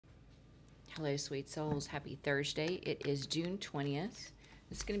Hello, sweet souls. Happy Thursday. It is June 20th.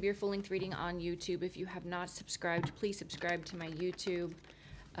 This is going to be your full length reading on YouTube. If you have not subscribed, please subscribe to my YouTube.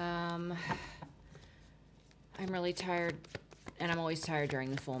 I'm really tired, and I'm always tired during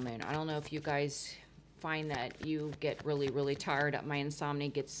the full moon. I don't know if you guys find that you get really tired. My insomnia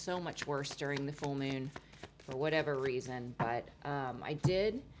gets so much worse during the full moon for whatever reason. But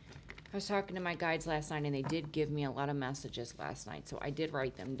I was talking to my guides last night, and they did give me a lot of messages last night. So I did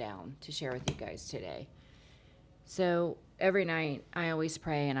write them down to share with you guys today. So every night I always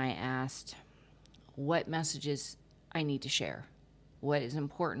pray, and I asked what messages I need to share. What is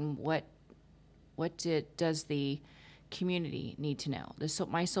important? What does the community need to know?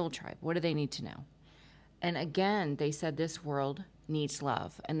 My soul tribe, what do they need to know? And again, they said this world needs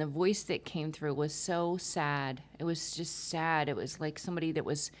love. And the voice that came through was so sad. It was just sad. It was like somebody that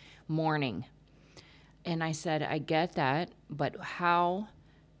was mourning. And I said, I get that, but how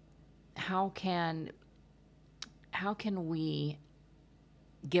can we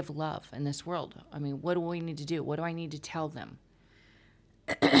give love in this world? I mean, what do we need to do? What do I need to tell them?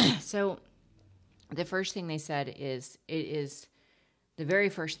 So the first thing they said is, the very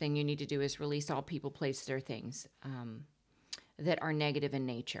first thing you need to do is release all people, places, or things that are negative in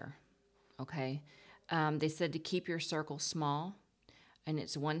nature, okay? They said to keep your circle small, and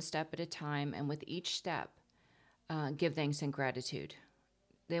it's one step at a time, and with each step, give thanks and gratitude.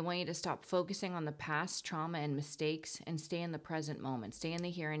 They want you to stop focusing on the past trauma and mistakes and stay in the present moment. Stay in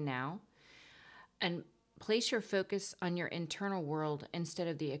the here and now, and place your focus on your internal world instead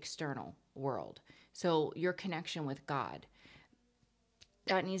of the external world. So your connection with God.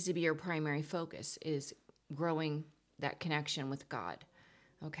 That needs to be your primary focus, is growing that connection with God,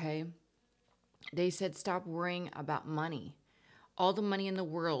 okay? They said stop worrying about money. All the money in the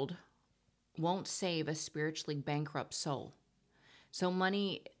world won't save a spiritually bankrupt soul. So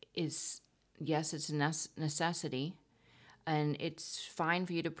money is, yes, it's a necessity, and it's fine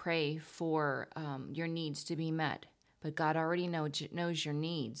for you to pray for your needs to be met, but God already knows your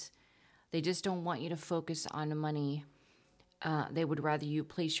needs. They just don't want you to focus on the money. They would rather you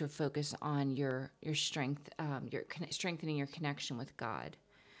place your focus on your strength, strengthening your connection with God.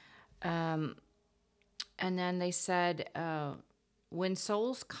 And then they said, when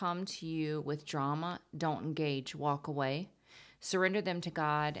souls come to you with drama, don't engage, walk away. Surrender them to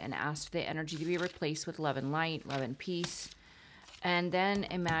God and ask for the energy to be replaced with love and light, love and peace. And then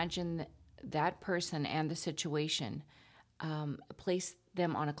imagine that person and the situation. Place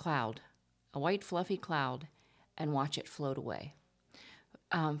them on a cloud, a white fluffy cloud, and watch it float away.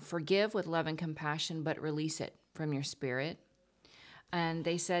 Forgive with love and compassion, but release it from your spirit. And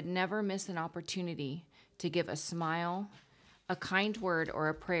they said, never miss an opportunity to give a smile, a kind word, or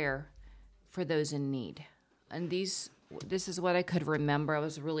a prayer for those in need. And this is what I could remember. I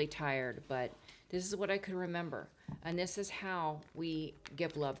was really tired, but this is what I could remember. And this is how we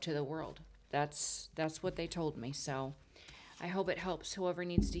give love to the world. That's what they told me. So I hope it helps whoever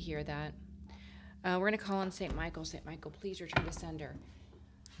needs to hear that. We're going to call on St. Michael. St. Michael, please return to sender.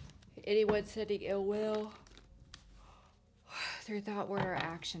 Anyone sending ill will through thought, word, or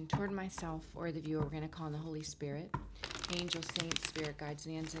action toward myself or the viewer, we're going to call on the Holy Spirit, angels, saints, spirit guides,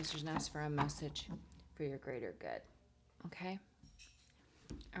 and ancestors, and ask for a message for your greater good. Okay?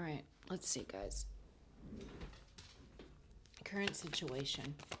 All right. Let's see, guys. Current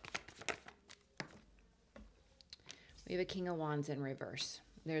situation. We have a King of Wands in reverse.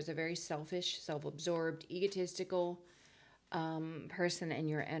 There's a very selfish, self-absorbed, egotistical person in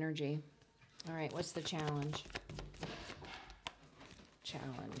your energy. All right, what's the challenge?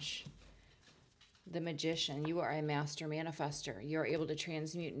 Challenge. The Magician. You are a master manifester. You're able to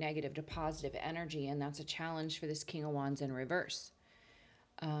transmute negative to positive energy, and that's a challenge for this King of Wands in reverse.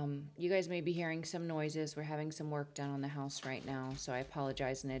 You guys may be hearing some noises. We're having some work done on the house right now, so I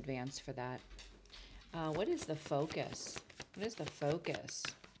apologize in advance for that. What is the focus? What is the focus?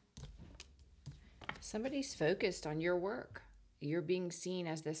 Somebody's focused on your work. You're being seen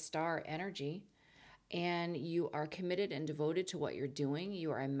as the star energy, and you are committed and devoted to what you're doing.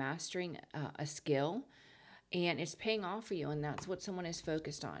 You are mastering a skill, and it's paying off for you, and that's what someone is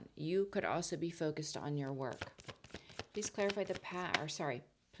focused on. You could also be focused on your work. Please clarify the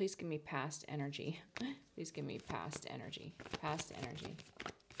please give me past energy. Please give me past energy. Past energy.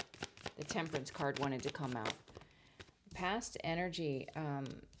 The Temperance card wanted to come out. Past energy,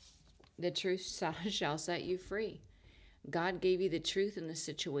 the truth shall set you free. God gave you the truth in the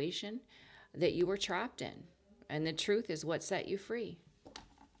situation that you were trapped in. And the truth is what set you free.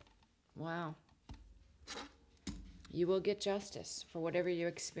 Wow. You will get justice for whatever you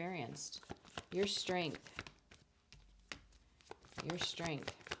experienced. Your strength. Your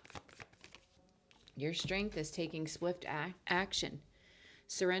strength. Your strength is taking swift action,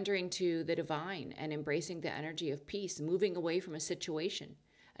 surrendering to the divine and embracing the energy of peace, moving away from a situation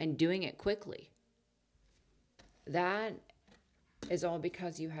and doing it quickly. That is all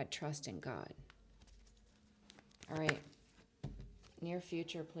because you had trust in God. All right. Near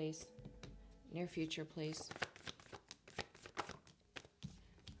future, please. Near future, please.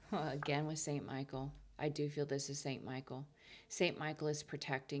 Again with St. Michael. I do feel this is St. Michael. St. Michael is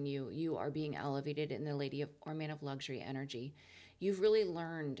protecting you. You are being elevated in the Lady of or Man of Luxury energy. You've really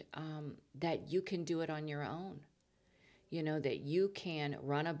learned that you can do it on your own. You know, that you can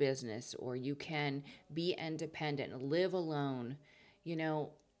run a business, or you can be independent, live alone. You know,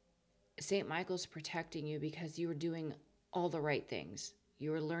 St. Michael's protecting you because you are doing all the right things.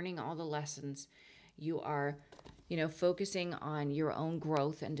 You are learning all the lessons. You are, you know, focusing on your own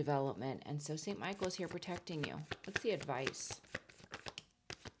growth and development. And so St. Michael is here protecting you. What's the advice?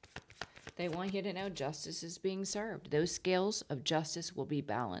 They want you to know justice is being served. Those scales of justice will be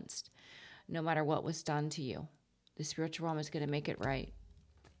balanced no matter what was done to you. The spiritual realm is going to make it right.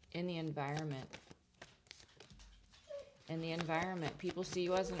 In the environment. In the environment, people see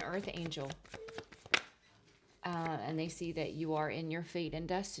you as an earth angel. And they see that you are in your fate and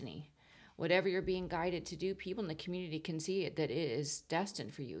destiny. Whatever you're being guided to do, people in the community can see it, that it is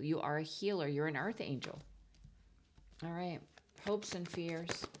destined for you. You are a healer. You're an earth angel. All right. Hopes and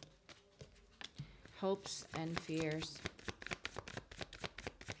fears. Hopes and fears.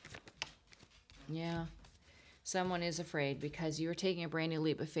 Yeah. Someone is afraid because you are taking a brand new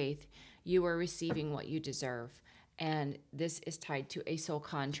leap of faith. You are receiving what you deserve. And this is tied to a soul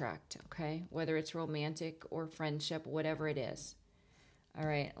contract, okay? Whether it's romantic or friendship, whatever it is. All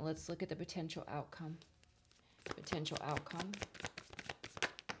right, let's look at the potential outcome. Potential outcome.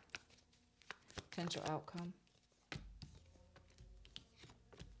 Potential outcome.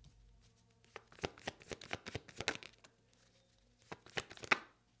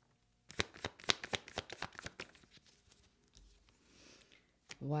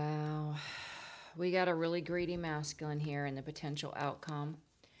 Wow. We got a really greedy masculine here in the potential outcome.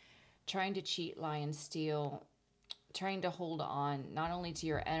 Trying to cheat, lie, and steal. Trying to hold on not only to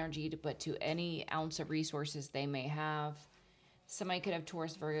your energy, but to any ounce of resources they may have. Somebody could have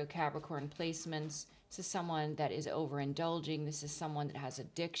Taurus, Virgo, Capricorn placements. This is someone that is overindulging. This is someone that has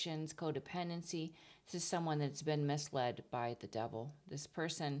addictions, codependency. This is someone that's been misled by the devil. This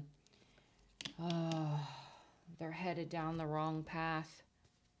person, they're headed down the wrong path.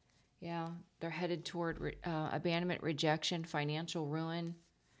 Yeah, they're headed toward abandonment, rejection, financial ruin.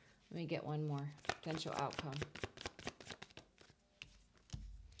 Let me get one more. Potential outcome.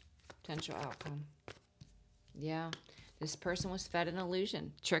 Potential outcome. Yeah, this person was fed an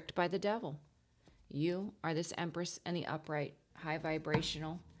illusion, tricked by the devil. You are this Empress in the upright, high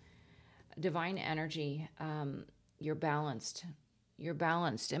vibrational, divine energy. You're balanced. You're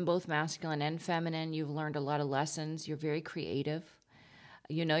balanced in both masculine and feminine. You've learned a lot of lessons. You're very creative.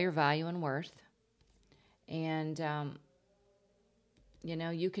 You know your value and worth. And, you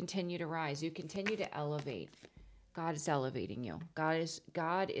know, you continue to rise. You continue to elevate. God is elevating you. God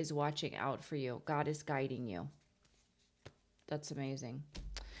is watching out for you. God is guiding you. That's amazing.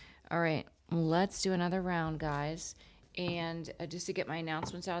 All right, let's do another round, guys. And just to get my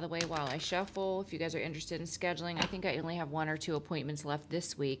announcements out of the way while I shuffle, if you guys are interested in scheduling, I think I only have 1 or 2 appointments left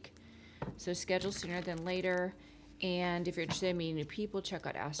this week. So schedule sooner than later. And if you're interested in meeting new people, check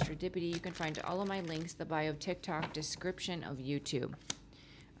out Astrodipity. You can find all of my links, the bio of TikTok, description of YouTube.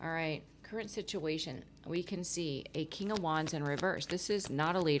 All right, current situation. We can see a King of Wands in reverse. This is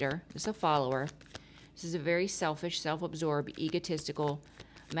not a leader. This is a follower. This is a very selfish, self-absorbed, egotistical,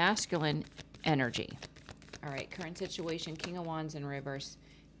 masculine energy. All right, current situation, King of Wands in reverse.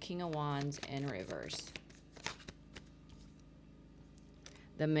 King of Wands in reverse.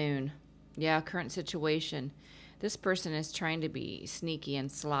 The Moon. Yeah, current situation. This person is trying to be sneaky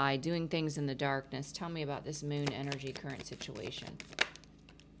and sly, doing things in the darkness. Tell me about this Moon energy current situation.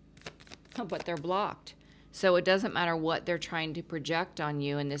 Oh, but they're blocked. So it doesn't matter what they're trying to project on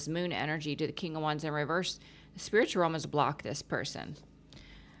you in this Moon energy to the King of Wands in reverse. The spiritual realm has blocked this person.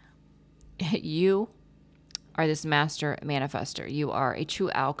 You are this master manifester. You are a true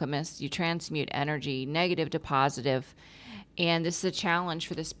alchemist. You transmute energy, negative to positive. And this is a challenge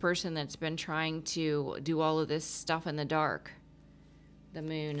for this person that's been trying to do all of this stuff in the dark. The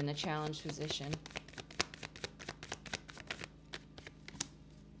Moon in the challenge position.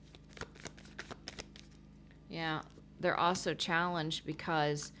 Yeah, they're also challenged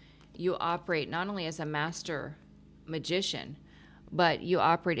because you operate not only as a master magician, but you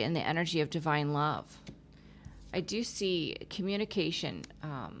operate in the energy of divine love. I do see communication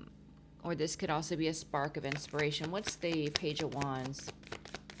or this could also be a spark of inspiration. What's the Page of Wands?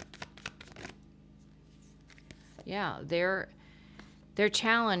 Yeah, they're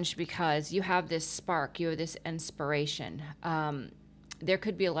challenged because you have this spark, you have this inspiration. There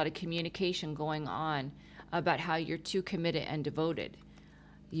could be a lot of communication going on about how you're too committed and devoted.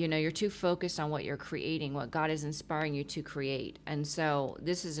 You know, you're too focused on what you're creating, what God is inspiring you to create. And so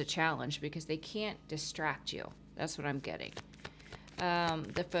this is a challenge because they can't distract you. That's what I'm getting.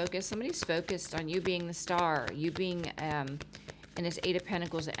 The focus, somebody's focused on you being the star, you being in this Eight of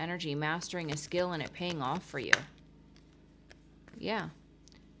Pentacles energy, mastering a skill and it paying off for you. Yeah.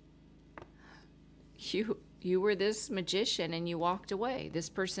 You were this magician and you walked away. This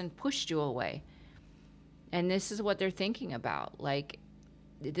person pushed you away. And this is what they're thinking about. Like,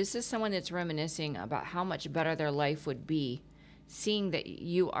 this is someone that's reminiscing about how much better their life would be, seeing that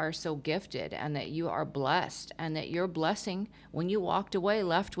you are so gifted and that you are blessed and that your blessing, when you walked away,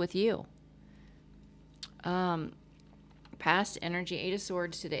 left with you. Past energy, Eight of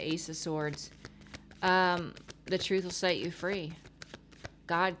Swords to the Ace of Swords. The truth will set you free.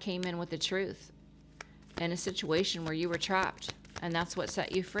 God came in with the truth in a situation where you were trapped, and that's what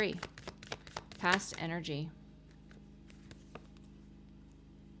set you free. Past energy.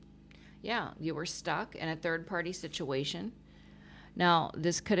 Yeah, you were stuck in a third-party situation. Now,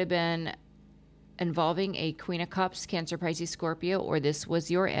 this could have been involving a Queen of Cups, Cancer, Pisces, Scorpio, or this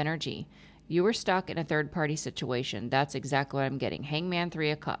was your energy. You were stuck in a third-party situation. That's exactly what I'm getting. Hangman, Three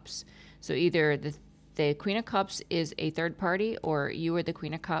of Cups. So either the Queen of Cups is a third party or you were the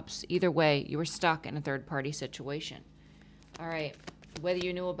Queen of Cups. Either way, you were stuck in a third-party situation. All right, whether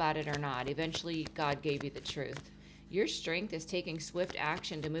you knew about it or not, eventually God gave you the truth. Your strength is taking swift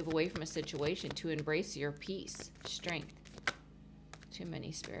action to move away from a situation, to embrace your peace. Strength. Too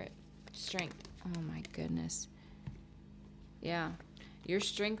many, Spirit. Strength. Oh, my goodness. Yeah. Your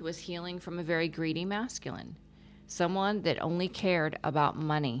strength was healing from a very greedy masculine. Someone that only cared about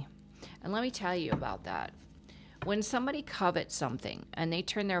money. And let me tell you about that. When somebody covets something and they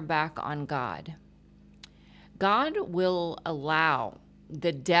turn their back on God, God will allow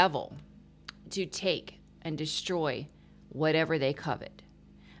the devil to take and destroy whatever they covet,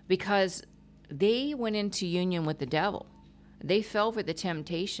 because they went into union with the devil. They fell for the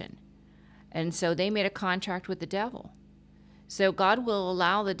temptation. And so they made a contract with the devil. So God will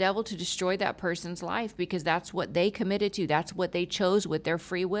allow the devil to destroy that person's life because that's what they committed to. That's what they chose with their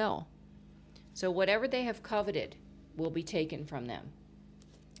free will. So whatever they have coveted will be taken from them.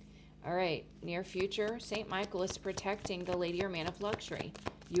 All right, near future, St. Michael is protecting the lady or man of luxury.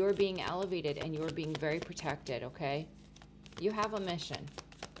 You are being elevated and you are being very protected, okay? You have a mission.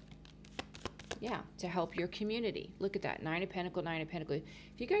 Yeah, to help your community. Look at that, Nine of Pentacles, Nine of Pentacles.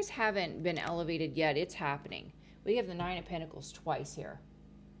 If you guys haven't been elevated yet, it's happening. We have the Nine of Pentacles twice here.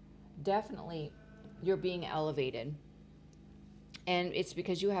 Definitely, you're being elevated. And it's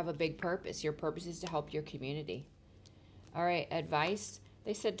because you have a big purpose. Your purpose is to help your community. All right, advice.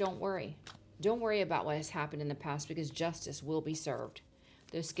 They said, don't worry. Don't worry about what has happened in the past because justice will be served.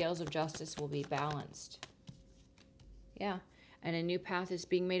 Those scales of justice will be balanced. Yeah, and a new path is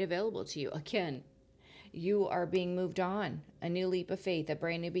being made available to you. Again, you are being moved on. A new leap of faith, a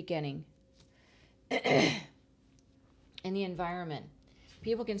brand new beginning. In the environment,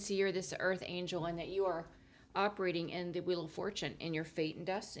 people can see you're this earth angel and that you are operating in the Wheel of Fortune, in your fate and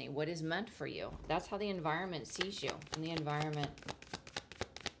destiny, what is meant for you. That's how the environment sees you. In the environment,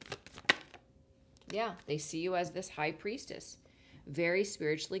 yeah, they see you as this high priestess, very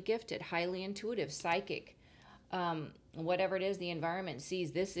spiritually gifted, highly intuitive, psychic. Whatever it is the environment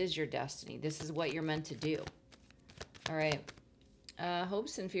sees, this is your destiny. This is what you're meant to do. All right.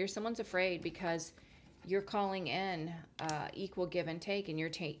 Hopes and fears. Someone's afraid because you're calling in equal give and take, and you're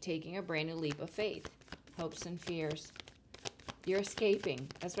taking a brand new leap of faith. Hopes and fears. You're escaping.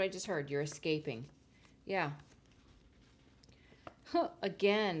 That's what I just heard. You're escaping. Yeah.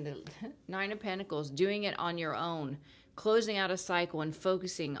 Again, the Nine of Pentacles, doing it on your own, closing out a cycle and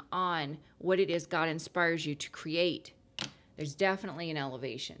focusing on what it is God inspires you to create. There's definitely an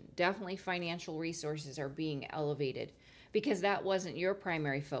elevation. Definitely financial resources are being elevated because that wasn't your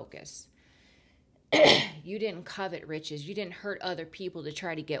primary focus. You didn't covet riches. You didn't hurt other people to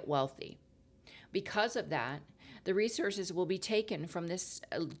try to get wealthy. Because of that, the resources will be taken from this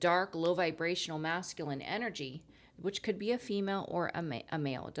dark, low vibrational masculine energy, which could be a female or a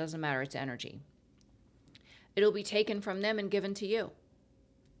male. It doesn't matter. It's energy. It'll be taken from them and given to you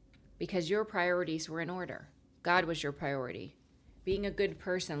because your priorities were in order. God was your priority. Being a good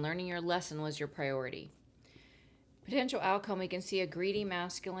person, learning your lesson was your priority. Potential outcome, we can see a greedy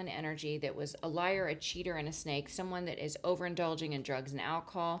masculine energy that was a liar, a cheater, and a snake. Someone that is overindulging in drugs and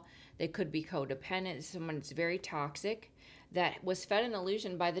alcohol. They could be codependent. Someone that's very toxic, that was fed an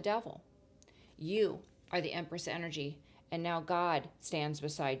illusion by the devil. You are the Empress energy, and now God stands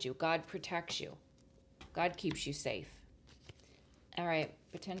beside you. God protects you. God keeps you safe. All right,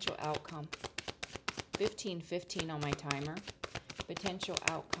 potential outcome. 15:15 on my timer. Potential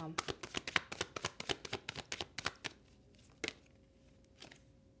outcome.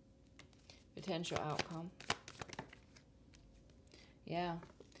 Potential outcome. Yeah.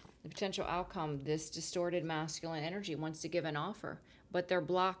 The potential outcome, this distorted masculine energy wants to give an offer, but they're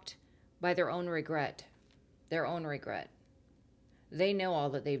blocked by their own regret. Their own regret. They know all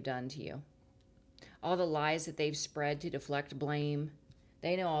that they've done to you. All the lies that they've spread to deflect blame.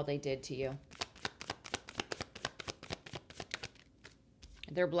 They know all they did to you.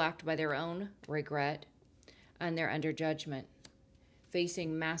 They're blocked by their own regret, and they're under judgment,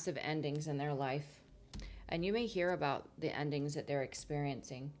 facing massive endings in their life. And you may hear about the endings that they're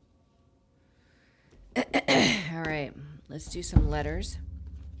experiencing. All right, let's do some letters.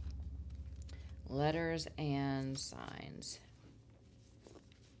 Letters and signs.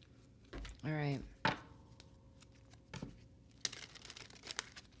 All right.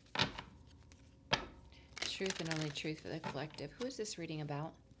 Truth and only truth for the collective. Who is this reading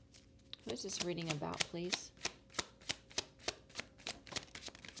about? Who is this reading about, please?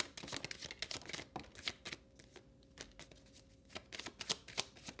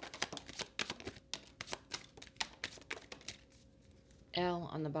 L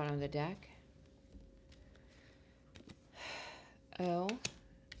on the bottom of the deck. O,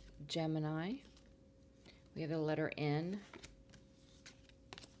 Gemini. We have the letter N.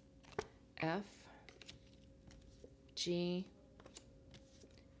 F. G.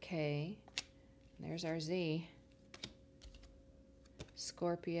 K. There's our Z.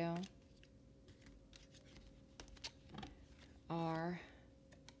 Scorpio. R.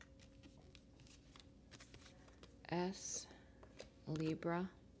 S. Libra.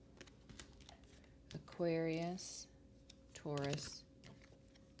 Aquarius. Taurus.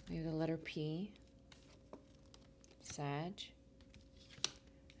 We have the letter P. Sag.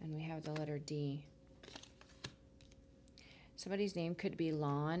 And we have the letter D. Somebody's name could be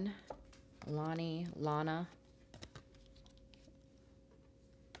Lon, Lonnie, Lana.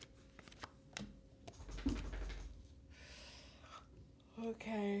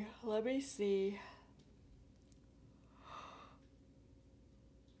 Okay, let me see.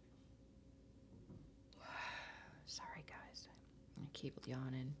 Sorry, guys. I'm going to keep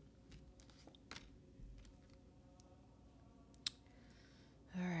yawning.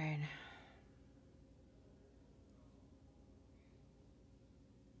 All right.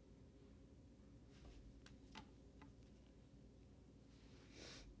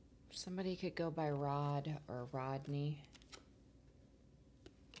 Somebody could go by Rod or Rodney.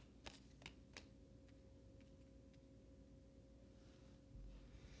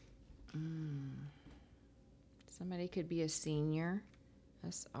 Somebody could be a senior,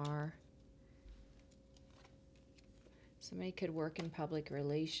 SR. Somebody could work in public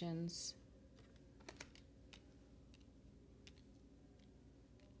relations.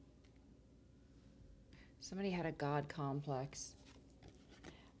 Somebody had a God complex.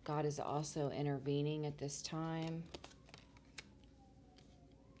 God is also intervening at this time.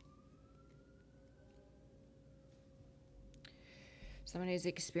 Somebody is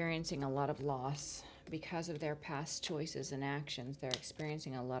experiencing a lot of loss because of their past choices and actions. They're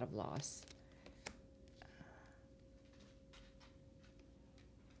experiencing a lot of loss.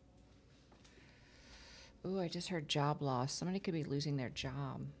 Ooh, I just heard job loss. Somebody could be losing their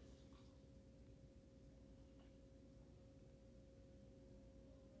job.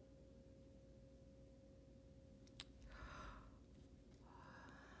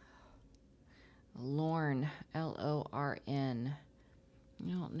 Lorn, L-O-R-N.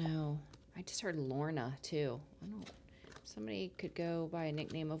 I don't know. I just heard Lorna, too. Somebody could go by a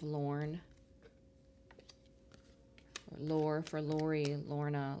nickname of Lorn. Or Lore for Lori,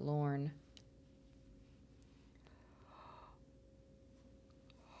 Lorna, Lorn.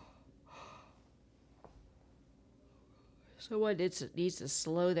 Someone needs to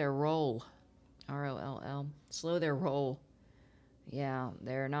slow their roll. R-O-L-L. Slow their roll. Yeah,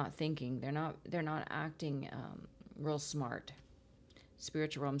 they're not thinking. They're not acting real smart.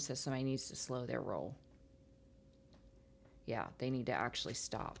 Spiritual realm says somebody needs to slow their roll. Yeah, they need to actually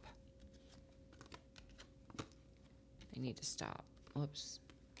stop. They need to stop. Whoops.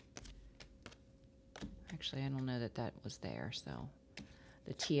 Actually, I don't know that was there, so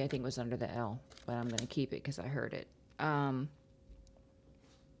The T, I think, was under the L, but I'm going to keep it because I heard it.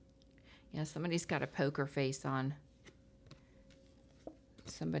 Yeah, somebody's got a poker face on.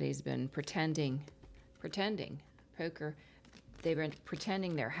 Somebody's been pretending. Poker. They've been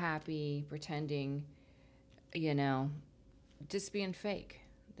pretending they're happy, pretending, you know, just being fake.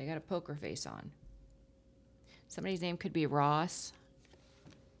 They got a poker face on. Somebody's name could be Ross,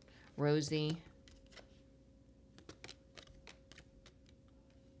 Rosie.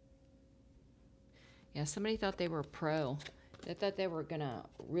 Yeah, somebody thought they were pro. They thought they were going to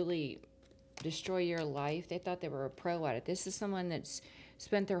really destroy your life. They thought they were a pro at it. This is someone that's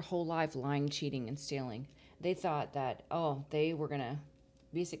spent their whole life lying, cheating, and stealing. They thought that, oh, they were going to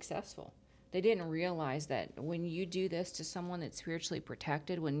be successful. They didn't realize that when you do this to someone that's spiritually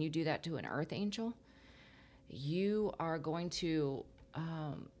protected, when you do that to an earth angel, you are going to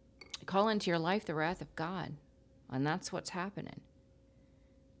call into your life the wrath of God. And that's what's happening.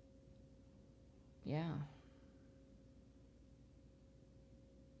 Yeah.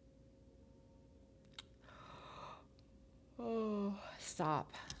 Oh,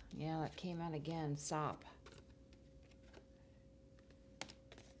 stop. Yeah, that came out again. Stop.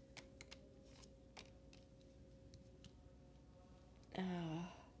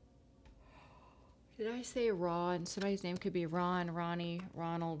 Did I say Ron? Somebody's name could be Ron, Ronnie,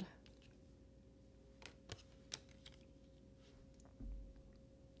 Ronald.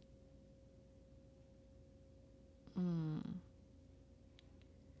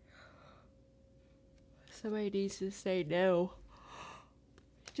 Somebody needs to say no.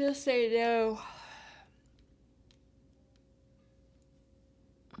 Just say no.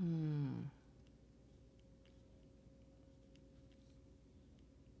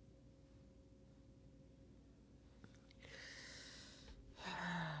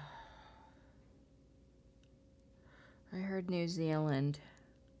 I heard New Zealand.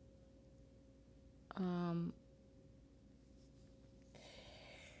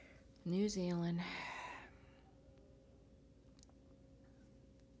 New Zealand.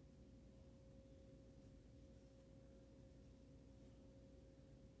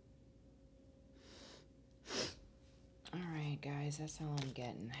 All right, guys, that's all I'm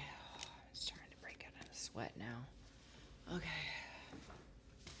getting. I'm starting to break out of a sweat now. Okay.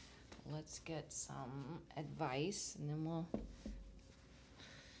 Let's get some advice, and then I'm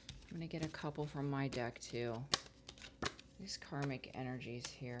going to get a couple from my deck, too. These karmic energies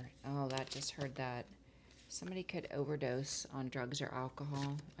here. Oh, that just heard that. Somebody could overdose on drugs or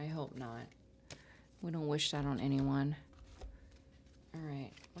alcohol. I hope not. We don't wish that on anyone. All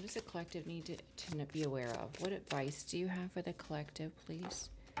right. What does the collective need to be aware of? What advice do you have for the collective, please?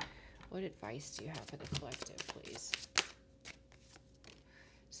 What advice do you have for the collective, please?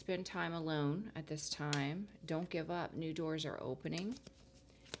 Spend time alone at this time. Don't give up. New doors are opening.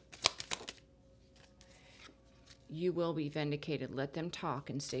 You will be vindicated. Let them talk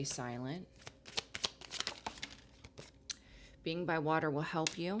and stay silent. Being by water will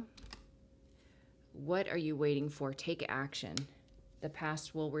help you. What are you waiting for? Take action. The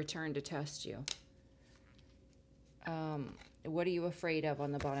past will return to test you. What are you afraid of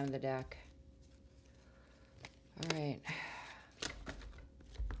on the bottom of the deck? All right.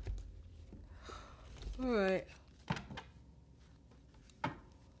 All right.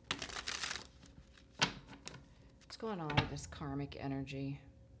 What's going on with this karmic energy?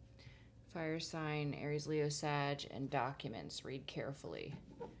 Fire sign, Aries, Leo, Sag, and documents. Read carefully.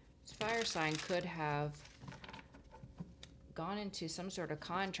 This fire sign could have gone into some sort of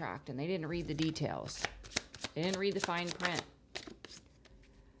contract and they didn't read the details. They didn't read the fine print.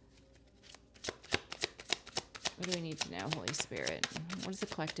 What do we need to know, Holy Spirit? What does the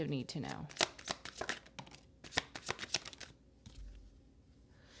collective need to know?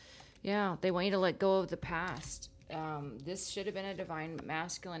 Yeah, they want you to let go of the past. This should have been a divine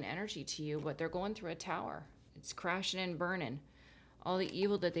masculine energy to you, but they're going through a tower. It's crashing and burning. All the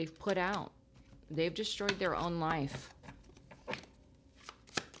evil that they've put out. They've destroyed their own life.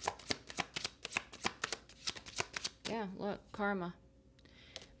 Yeah, look, karma.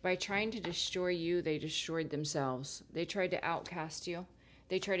 By trying to destroy you, they destroyed themselves. They tried to outcast you.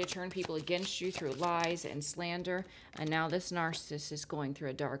 They tried to turn people against you through lies and slander. And now this narcissist is going through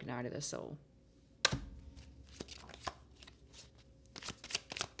a dark night of the soul.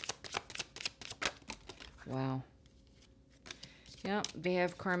 Wow. Yep, they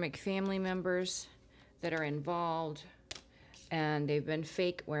have karmic family members that are involved. And they've been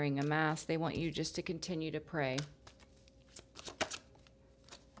fake wearing a mask. They want you just to continue to pray.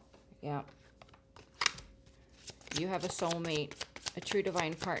 Yeah. You have a soulmate, a true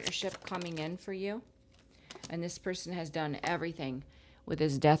divine partnership coming in for you. And this person has done everything. with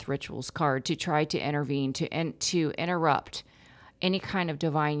this death rituals card to try to intervene, to interrupt any kind of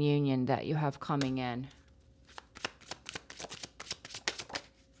divine union that you have coming in.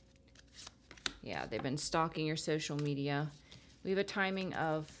 Yeah, they've been stalking your social media. We have a timing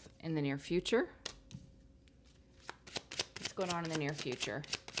of in the near future. What's going on in the near future?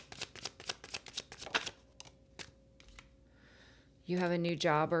 You have a new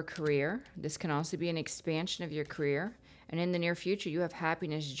job or career. This can also be an expansion of your career. And in the near future, you have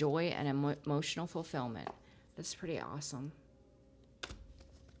happiness, joy, and emotional fulfillment. That's pretty awesome.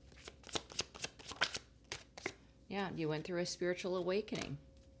 Yeah, you went through a spiritual awakening.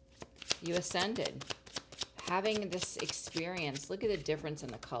 You ascended. Having this experience, look at the difference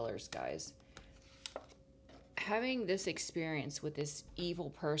in the colors, guys. Having this experience with this evil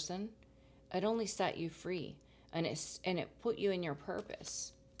person, it only set you free. And it put you in your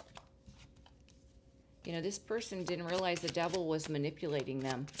purpose. You know, this person didn't realize the devil was manipulating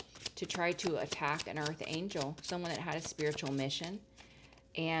them to try to attack an earth angel, someone that had a spiritual mission.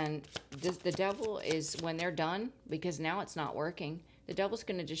 And the devil is, when they're done, because now it's not working, the devil's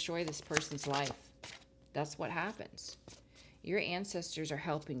going to destroy this person's life. That's what happens. Your ancestors are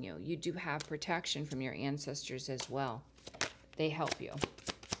helping you. You do have protection from your ancestors as well. They help you.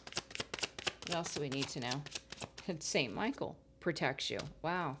 What else do we need to know? St. Michael protects you.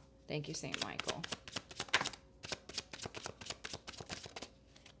 Wow. Thank you, St. Michael.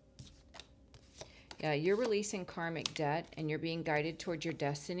 Yeah, you're releasing karmic debt and you're being guided towards your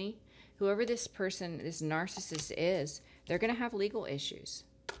destiny. Whoever this person, this narcissist is, they're going to have legal issues.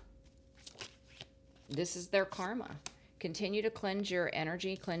 This is their karma. Continue to cleanse your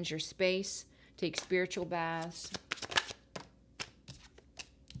energy, cleanse your space, take spiritual baths.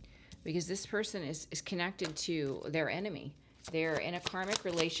 Because this person is connected to their enemy. They're in a karmic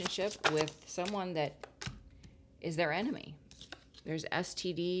relationship with someone that is their enemy. There's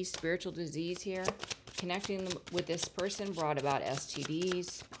STDs, spiritual disease here. Connecting them with this person brought about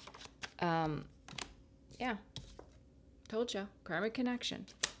STDs. Yeah. Told you. Karmic connection.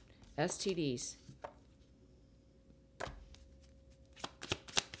 STDs.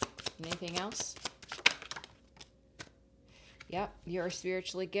 Anything else? Yep, you're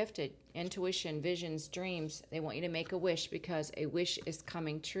spiritually gifted. Intuition, visions, dreams. They want you to make a wish because a wish is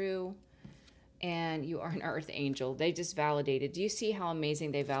coming true. And you are an earth angel. They just validated. Do you see how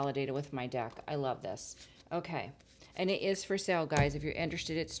amazing they validated with my deck? I love this. Okay. And it is for sale, guys. If you're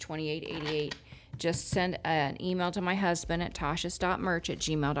interested, it's $28.88. Just send an email to my husband at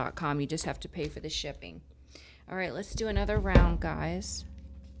tashas.merch@gmail.com. You just have to pay for the shipping. All right, let's do another round, guys.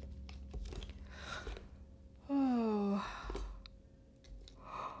 Oh.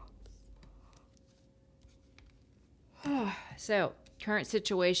 So, current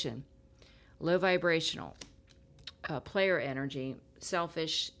situation. Low vibrational, player energy,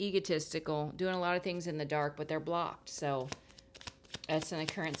 selfish, egotistical, doing a lot of things in the dark, but they're blocked. So that's in the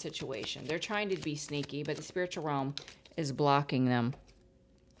current situation. They're trying to be sneaky, but the spiritual realm is blocking them.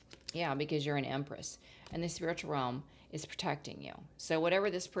 Yeah, because you're an empress, and the spiritual realm is protecting you. So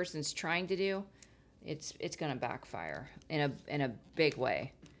whatever this person's trying to do, it's going to backfire in a big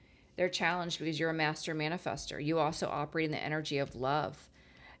way. They're challenged because you're a master manifester. You also operate in the energy of love.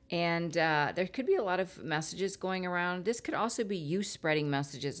 And there could be a lot of messages going around. This could also be you spreading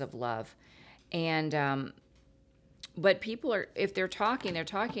messages of love. And but people are, if they're talking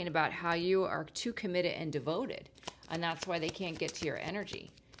about how you are too committed and devoted. And that's why they can't get to your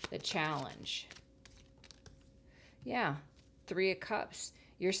energy. The challenge. Yeah. 3 of Cups.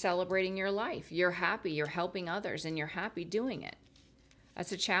 You're celebrating your life. You're happy. You're helping others. And you're happy doing it.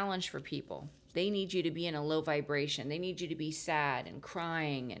 That's a challenge for people. They need you to be in a low vibration. They need you to be sad and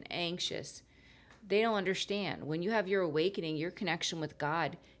crying and anxious. They don't understand. When you have your awakening, your connection with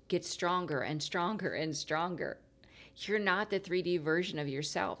God gets stronger and stronger and stronger. You're not the 3D version of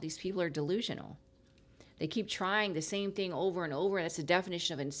yourself. These people are delusional. They keep trying the same thing over and over. That's the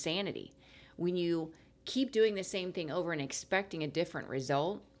definition of insanity. When you keep doing the same thing over and expecting a different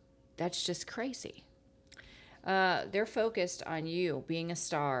result, that's just crazy. They're focused on you being a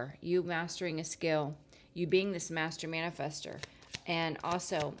star, you mastering a skill, you being this master manifester. And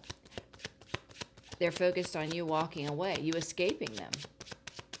also, they're focused on you walking away, you escaping them.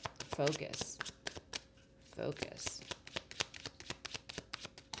 Focus. Focus.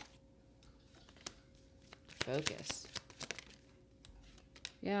 Focus.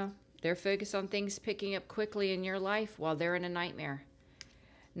 Yeah, they're focused on things picking up quickly in your life while they're in a nightmare.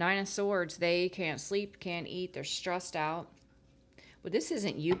 9 of Swords, they can't sleep, can't eat, they're stressed out. But this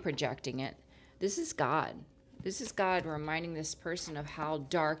isn't you projecting it. This is God. This is God reminding this person of how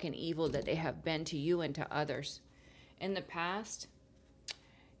dark and evil that they have been to you and to others. In the past,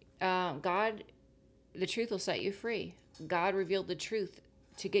 God, the truth will set you free. God revealed the truth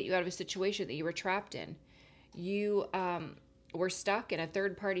to get you out of a situation that you were trapped in. You were stuck in a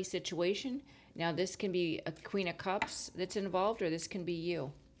third-party situation. Now, this can be a Queen of Cups that's involved, or this can be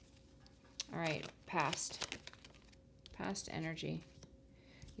you. All right, past energy.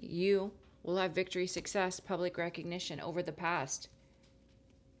 You will have victory, success, public recognition over the past.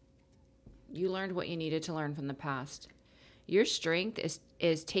 You learned what you needed to learn from the past. Your strength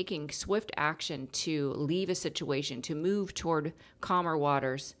is taking swift action to leave a situation, to move toward calmer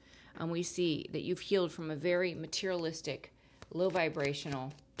waters. And we see that you've healed from a very materialistic, low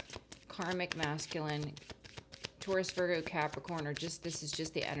vibrational, karmic masculine, Taurus, Virgo, Capricorn, or this is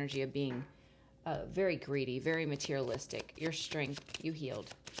just the energy of being very greedy, very materialistic. Your strength, you healed.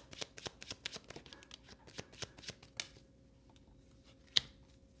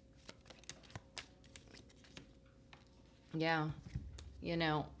 Yeah, you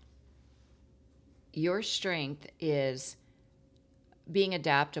know, your strength is being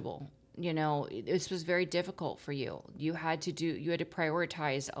adaptable. You know, this was very difficult for you. You had to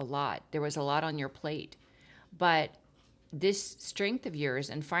prioritize a lot. There was a lot on your plate. But this strength of yours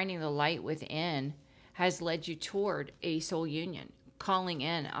and finding the light within has led you toward a soul union, calling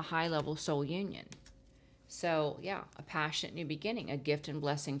in a high-level soul union. So, yeah, a passionate new beginning, a gift and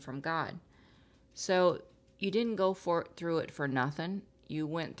blessing from God. So you didn't go through it for nothing. You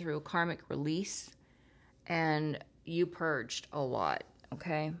went through a karmic release, and you purged a lot,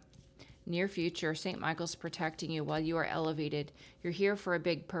 okay? Near future, St. Michael's protecting you while you are elevated. You're here for a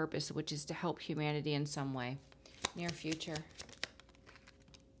big purpose, which is to help humanity in some way. Near future.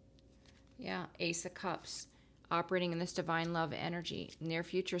 Yeah, Ace of Cups. Operating in this divine love energy. Near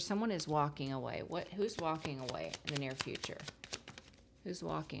future, someone is walking away. Who's walking away in the near future? Who's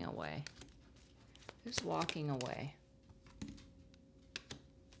walking away? Who's walking away?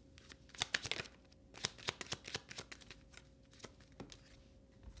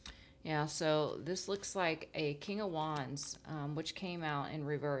 Yeah, so this looks like a King of Wands, which came out in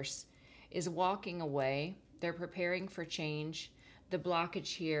reverse, is walking away. They're preparing for change. The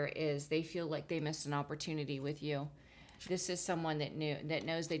blockage here is they feel like they missed an opportunity with you. This is someone that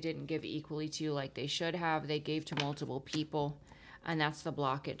knows they didn't give equally to you like they should have. They gave to multiple people, and that's the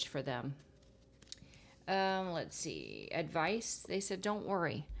blockage for them. Let's see. Advice. They said, don't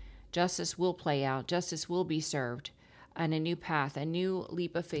worry. Justice will play out. Justice will be served. And a new path, a new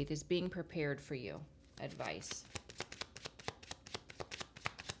leap of faith is being prepared for you. Advice.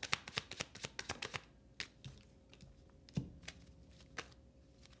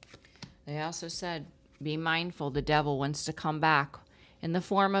 They also said, be mindful the devil wants to come back in the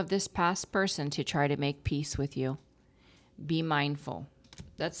form of this past person to try to make peace with you. Be mindful.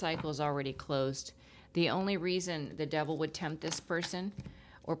 That cycle is already closed. The only reason the devil would tempt this person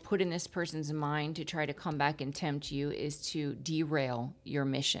or put in this person's mind to try to come back and tempt you is to derail your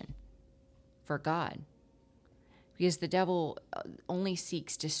mission for God. Because the devil only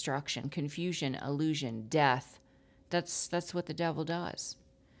seeks destruction, confusion, illusion, death. That's what the devil does.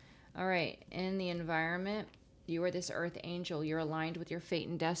 All right, in the environment, you are this earth angel. You're aligned with your fate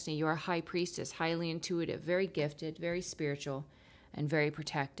and destiny. You are a high priestess, highly intuitive, very gifted, very spiritual, and very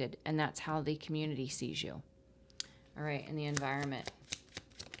protected. And that's how the community sees you. All right, in the environment,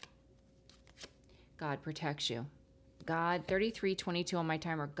 God protects you. God, 3322 on my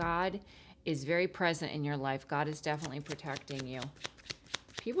timer. God is very present in your life. God is definitely protecting you.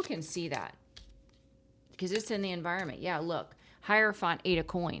 People can see that because it's in the environment. Yeah, look, Hierophant, 8 of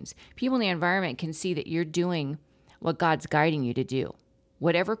coins. People in the environment can see that you're doing what God's guiding you to do.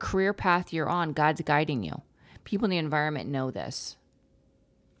 Whatever career path you're on, God's guiding you. People in the environment know this.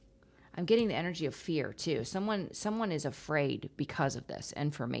 I'm getting the energy of fear too. Someone is afraid because of this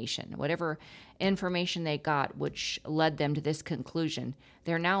information. Whatever information they got, which led them to this conclusion,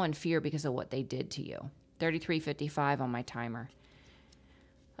 they're now in fear because of what they did to you. 3355 on my timer.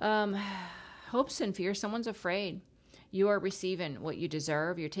 Hopes and fear. Someone's afraid. You are receiving what you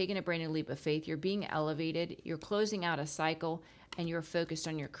deserve. You're taking a brand new leap of faith. You're being elevated. You're closing out a cycle, and you're focused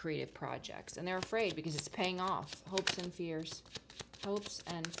on your creative projects. And they're afraid because it's paying off. Hopes and fears. Hopes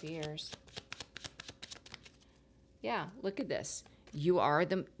and fears. Yeah, look at this. You are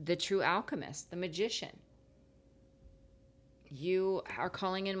the true alchemist, the magician. You are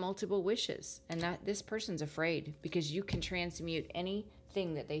calling in multiple wishes, and that this person's afraid because you can transmute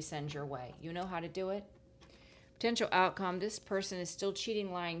anything that they send your way. You know how to do it. Potential outcome, this person is still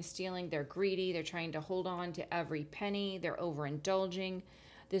cheating, lying, stealing. They're greedy. They're trying to hold on to every penny. They're overindulging.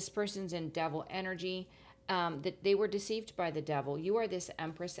 This person's in devil energy. That they were deceived by the devil. You are this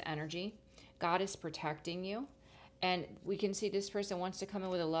Empress energy. God is protecting you. And we can see this person wants to come in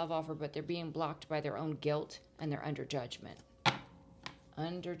with a love offer, but they're being blocked by their own guilt and they're under judgment.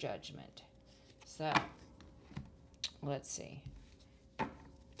 Under judgment. So, let's see.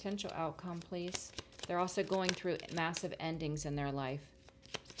 Potential outcome, please. They're also going through massive endings in their life.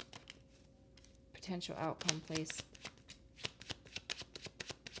 Potential outcome, please.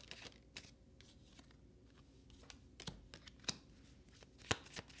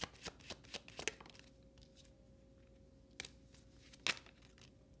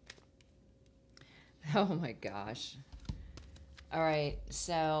 Oh my gosh. All right,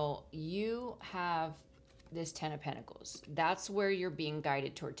 so you have this 10 of Pentacles. That's where you're being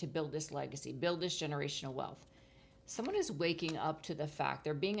guided toward, to build this legacy, build this generational wealth. Someone is waking up to the fact,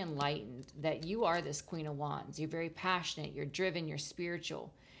 they're being enlightened, that you are this Queen of Wands. You're very passionate, you're driven, you're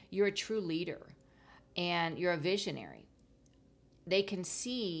spiritual, you're a true leader, and you're a visionary. They can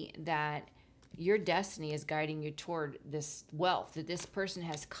see that your destiny is guiding you toward this wealth that this person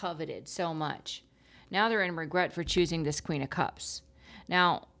has coveted so much. Now they're in regret for choosing this Queen of Cups.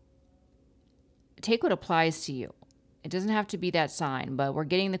 Now, take what applies to you. It doesn't have to be that sign, but we're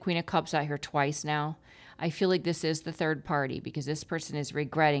getting the Queen of Cups out here twice now. I feel like this is the third party because this person is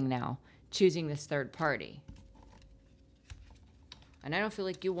regretting now choosing this third party. And I don't feel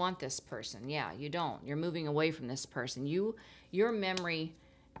like you want this person. Yeah, you don't. You're moving away from this person. Your memory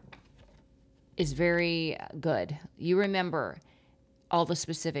is very good. You remember all the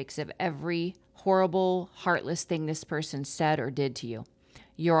specifics of every horrible, heartless thing this person said or did to you.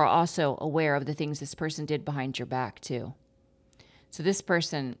 You're also aware of the things this person did behind your back too. So this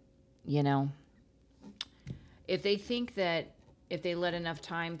person, you know, if they think that if they let enough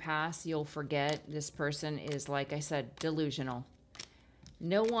time pass, you'll forget, this person is, like I said, delusional.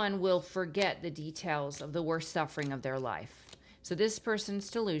 No one will forget the details of the worst suffering of their life. So this person's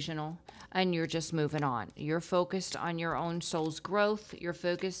delusional, and you're just moving on. You're focused on your own soul's growth. You're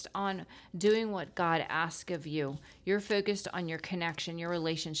focused on doing what God asks of you. You're focused on your connection, your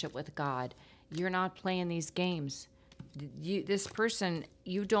relationship with God. You're not playing these games. This person,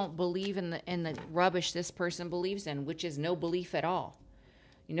 you don't believe in the rubbish this person believes in, which is no belief at all.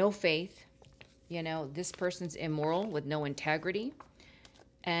 No faith. You know, this person's immoral with no integrity.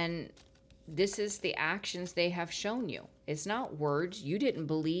 And this is the actions they have shown you. It's not words. You didn't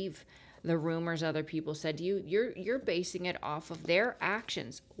believe the rumors other people said to you. You're basing it off of their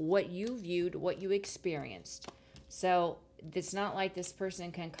actions, what you viewed, what you experienced. So it's not like this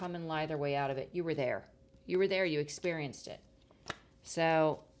person can come and lie their way out of it. You were there. You were there. You experienced it.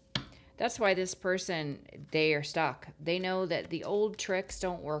 So that's why this person, they are stuck. They know that the old tricks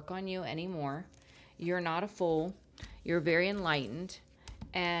don't work on you anymore. You're not a fool. You're very enlightened.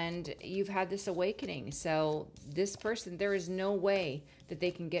 And you've had this awakening. So this person, there is no way that they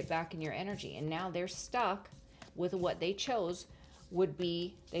can get back in your energy. And now they're stuck with what they chose would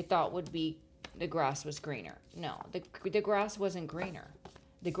be, they thought would be, the grass was greener. No, the grass wasn't greener.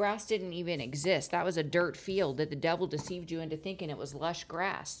 The grass didn't even exist. That was a dirt field that the devil deceived you into thinking it was lush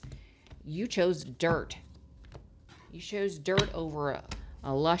grass. You chose dirt. You chose dirt over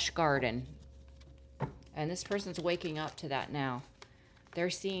a lush garden. And this person's waking up to that now. They're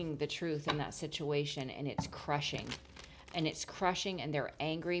seeing the truth in that situation, and it's crushing. And it's crushing, and they're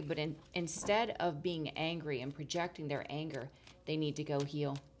angry. But instead of being angry and projecting their anger, they need to go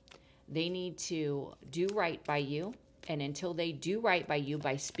heal. They need to do right by you. And until they do right by you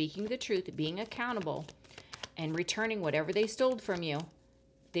by speaking the truth, being accountable, and returning whatever they stole from you,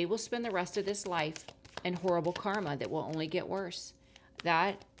 they will spend the rest of this life in horrible karma that will only get worse.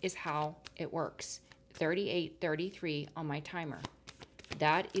 That is how it works. 38:33 on my timer.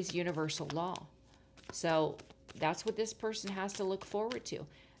 That is universal law. So that's what this person has to look forward to.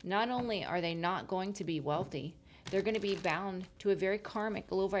 Not only are they not going to be wealthy, they're going to be bound to a very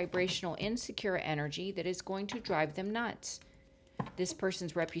karmic, low vibrational, insecure energy that is going to drive them nuts. This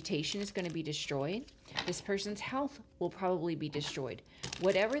person's reputation is going to be destroyed. This person's health will probably be destroyed.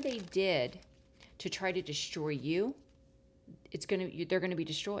 Whatever they did to try to destroy you, they're going to be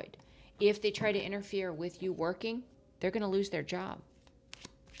destroyed. If they try to interfere with you working, they're going to lose their job.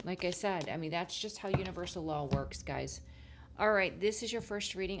 Like I said, I mean, that's just how universal law works, guys. All right, this is your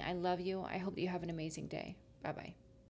first reading. I love you. I hope that you have an amazing day. Bye-bye.